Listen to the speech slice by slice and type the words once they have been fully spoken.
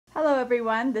Hello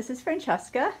everyone, this is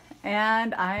Francesca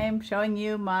and I'm showing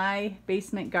you my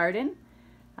basement garden.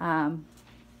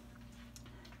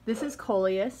 This is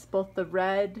coleus, both the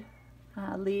red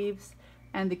leaves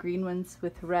and the green ones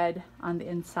with red on the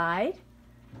inside.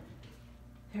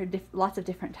 There are lots of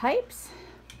different types,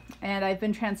 and I've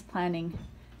been transplanting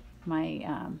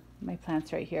my my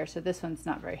plants right here. So this one's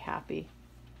not very happy.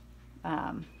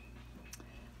 I'll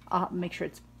make sure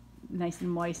it's nice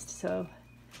and moist so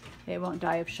it won't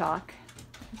die of shock.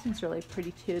 This one's really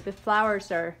pretty too. The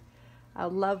flowers are a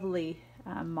lovely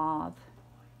mauve.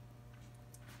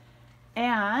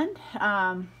 And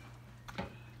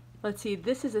let's see,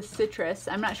 this is a citrus.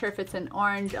 I'm not sure if it's an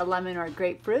orange, a lemon, or a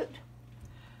grapefruit.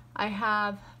 I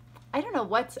don't know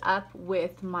what's up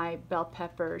with my bell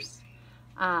peppers.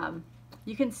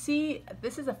 You can see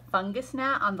this is a fungus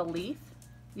gnat on the leaf.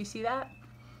 You see that?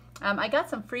 I got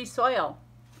some free soil.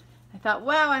 I thought,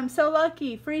 wow, I'm so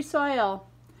lucky, free soil.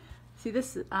 See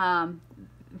this,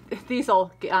 these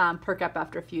will perk up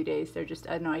after a few days. They're just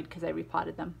annoyed because I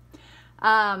repotted them.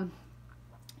 But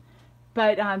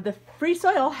the free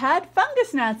soil had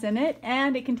fungus gnats in it,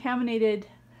 and it contaminated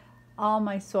all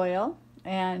my soil.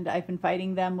 And I've been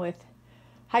fighting them with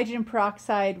hydrogen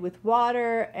peroxide with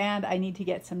water, and I need to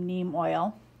get some neem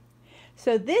oil.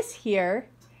 So this here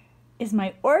is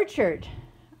my orchard.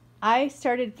 I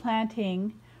started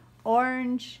planting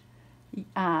orange,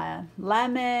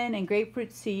 lemon, and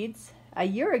grapefruit seeds a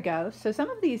year ago. So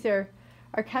some of these are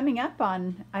coming up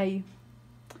on,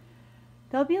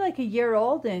 they'll be like a year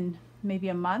old in maybe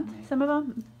a month, some of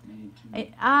them.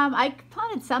 I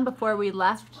planted some before we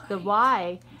left the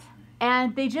Y,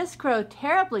 and they just grow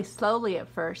terribly slowly at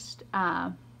first.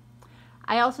 I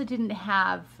also didn't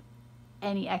have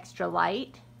any extra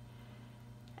light.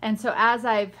 And so as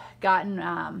I've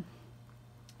gotten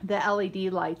the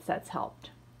LED lights, that's helped.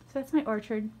 So that's my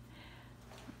orchard.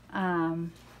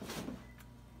 And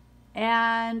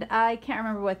I can't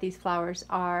remember what these flowers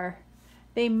are.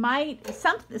 They might,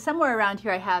 somewhere around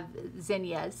here I have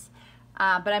zinnias,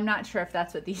 but I'm not sure if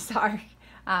that's what these are.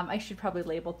 I should probably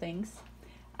label things.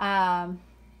 I've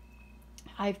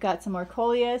got some more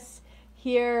coleus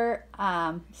here.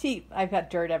 See, I've got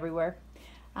dirt everywhere.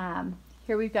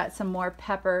 Here we've got some more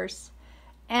peppers.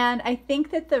 And I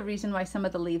think that the reason why some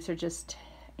of the leaves are just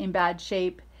in bad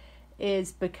shape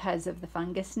is because of the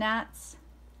fungus gnats.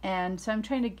 And so I'm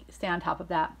trying to stay on top of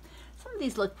that. Some of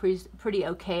these look pretty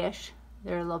okay-ish.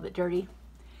 They're a little bit dirty.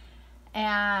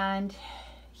 And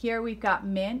here we've got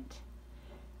mint.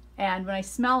 And when I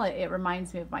smell it, it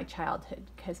reminds me of my childhood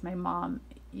because my mom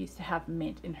used to have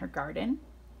mint in her garden.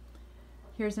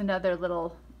 Here's another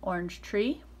little orange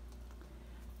tree.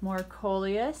 More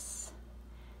coleus.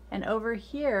 And over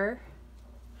here,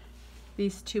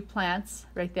 these two plants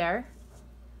right there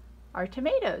are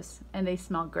tomatoes, and they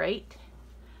smell great.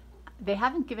 They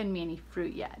haven't given me any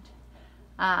fruit yet.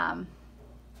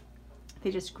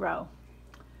 They just grow.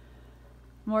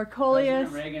 More coleus.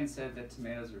 President Reagan said that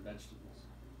tomatoes are vegetables.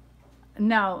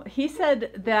 No, he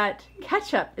said that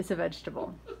ketchup is a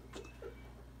vegetable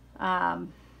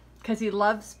because he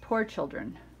loves poor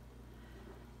children.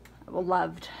 Well,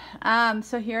 loved.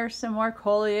 So here's some more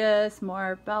coleus,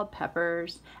 more bell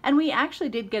peppers. And we actually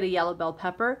did get a yellow bell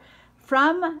pepper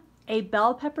from a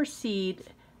bell pepper seed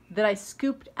that I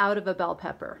scooped out of a bell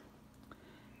pepper.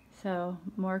 So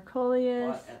more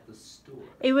coleus. Bought at the store.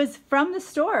 It was from the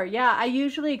store, yeah. I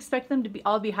usually expect them to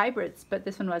all be hybrids, but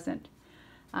this one wasn't.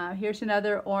 Here's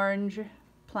another orange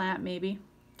plant, maybe.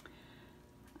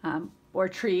 Or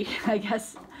tree, I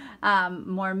guess.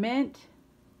 More mint.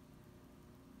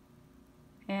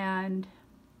 And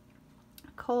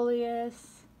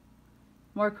coleus,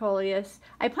 more coleus.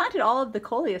 I planted all of the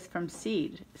coleus from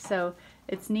seed, so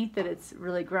it's neat that it's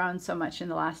really grown so much in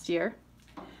the last year.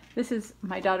 This is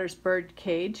my daughter's bird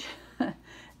cage,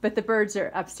 but the birds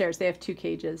are upstairs. They have two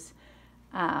cages.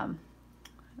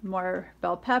 More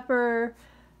bell pepper,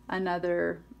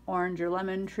 another orange or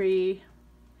lemon tree.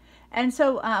 And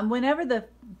so whenever the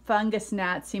fungus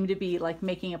gnats seem to be like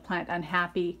making a plant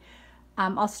unhappy,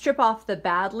 I'll strip off the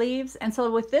bad leaves. And so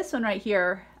with this one right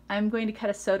here, I'm going to cut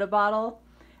a soda bottle,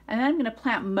 and then I'm going to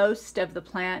plant most of the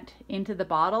plant into the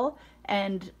bottle,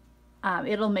 and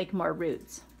it'll make more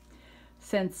roots,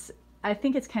 since I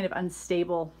think it's kind of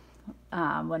unstable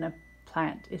when a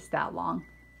plant is that long.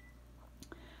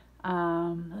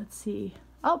 Let's see.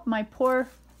 Oh, my poor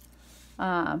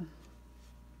bell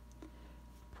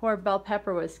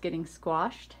pepper was getting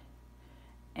squashed.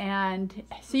 And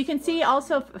so you can see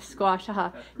also squash,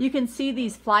 you can see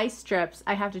these fly strips.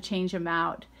 I have to change them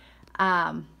out.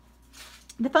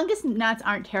 The fungus gnats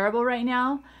aren't terrible right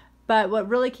now, but what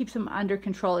really keeps them under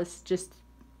control is just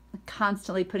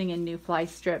constantly putting in new fly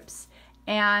strips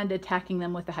and attacking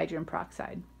them with the hydrogen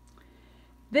peroxide.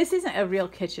 This isn't a real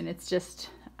kitchen, it's just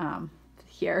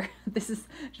here. This is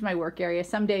just my work area.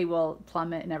 Someday we'll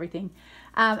plumb it and everything.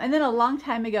 And then a long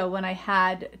time ago when I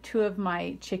had 2 of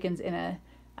my chickens in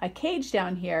a cage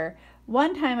down here,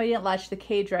 one time I didn't latch the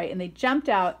cage right and they jumped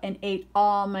out and ate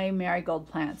all my marigold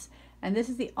plants. And this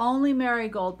is the only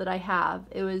marigold that I have.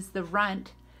 It was the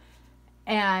runt,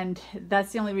 and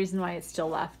that's the only reason why it's still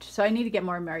left. So I need to get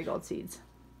more marigold seeds.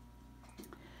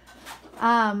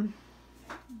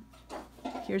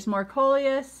 Here's more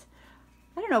coleus.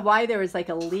 I don't know why there was like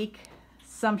a leak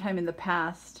sometime in the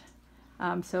past.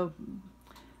 So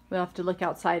we'll have to look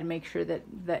outside and make sure that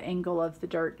the angle of the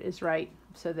dirt is right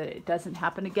so that it doesn't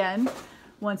happen again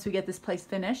once we get this place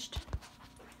finished.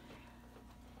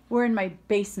 We're in my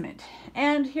basement,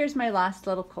 and here's my last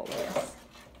little coleus.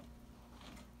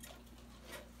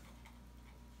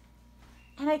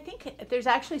 And I think there's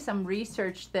actually some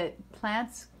research that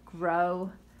plants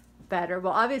grow better.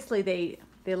 Well, obviously they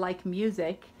like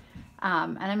music,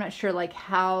 and I'm not sure like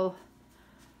how,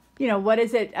 what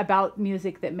is it about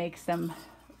music that makes them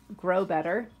grow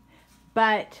better,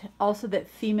 but also that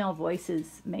female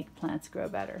voices make plants grow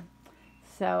better.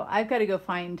 So I've got to go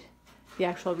find the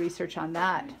actual research on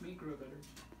that. Make me grow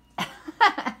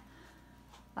better.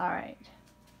 All right.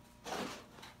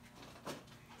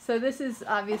 So this is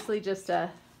obviously just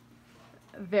a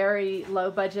very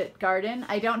low budget garden.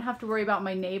 I don't have to worry about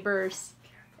my neighbors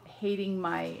hating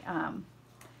my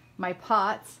my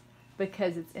pots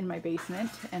because it's in my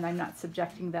basement and I'm not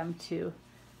subjecting them to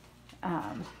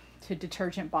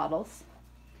detergent bottles.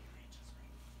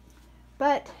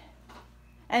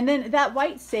 And then that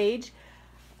white sage,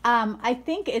 I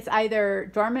think it's either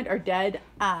dormant or dead.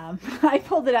 I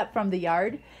pulled it up from the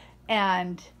yard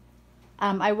and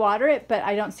I water it, but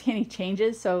I don't see any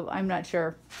changes, so I'm not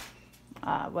sure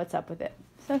what's up with it.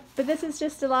 But this is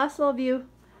just a last little view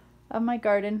of my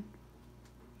garden.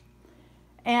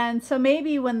 And so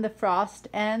maybe when the frost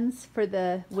ends for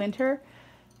the winter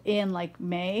in like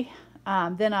May,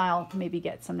 then I'll maybe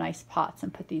get some nice pots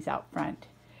and put these out front.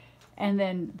 And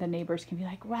then the neighbors can be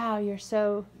like, wow, you're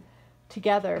so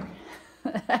together.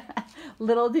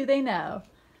 Little do they know.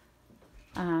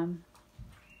 But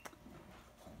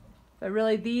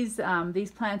really these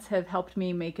plants have helped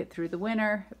me make it through the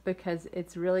winter because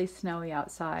it's really snowy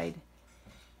outside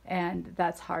and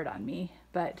that's hard on me.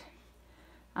 But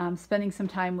spending some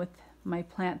time with my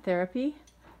plant therapy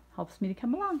helps me to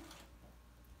come along.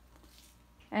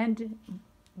 And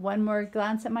one more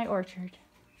glance at my orchard.